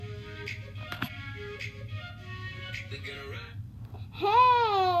Hey,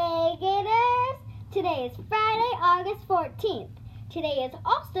 Gators! Today is Friday, August 14th. Today is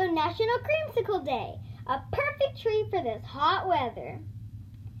also National Creamsicle Day, a perfect treat for this hot weather.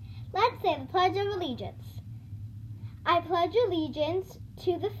 Let's say the Pledge of Allegiance. I pledge allegiance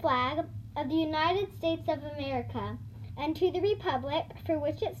to the flag of the United States of America and to the republic for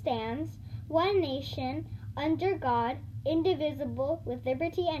which it stands, one nation, under God, indivisible, with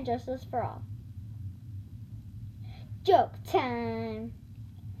liberty and justice for all. Joke time!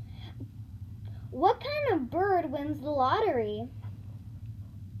 What kind of bird wins the lottery?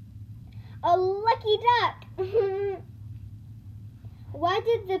 A lucky duck! Why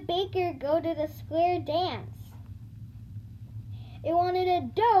did the baker go to the square dance? It wanted a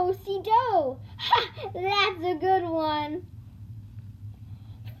do-si-do! Ha! That's a good one!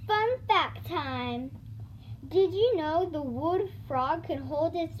 Fun fact time! Did you know the wood frog can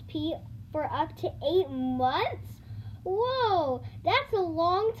hold its pee for up to 8 months? Whoa! That's a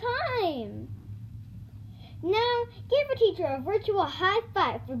long time! Now, give a teacher a virtual high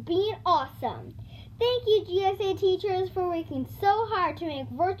five for being awesome. Thank you, GSA teachers, for working so hard to make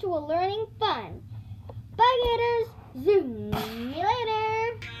virtual learning fun. Bye, Gators! Zoom!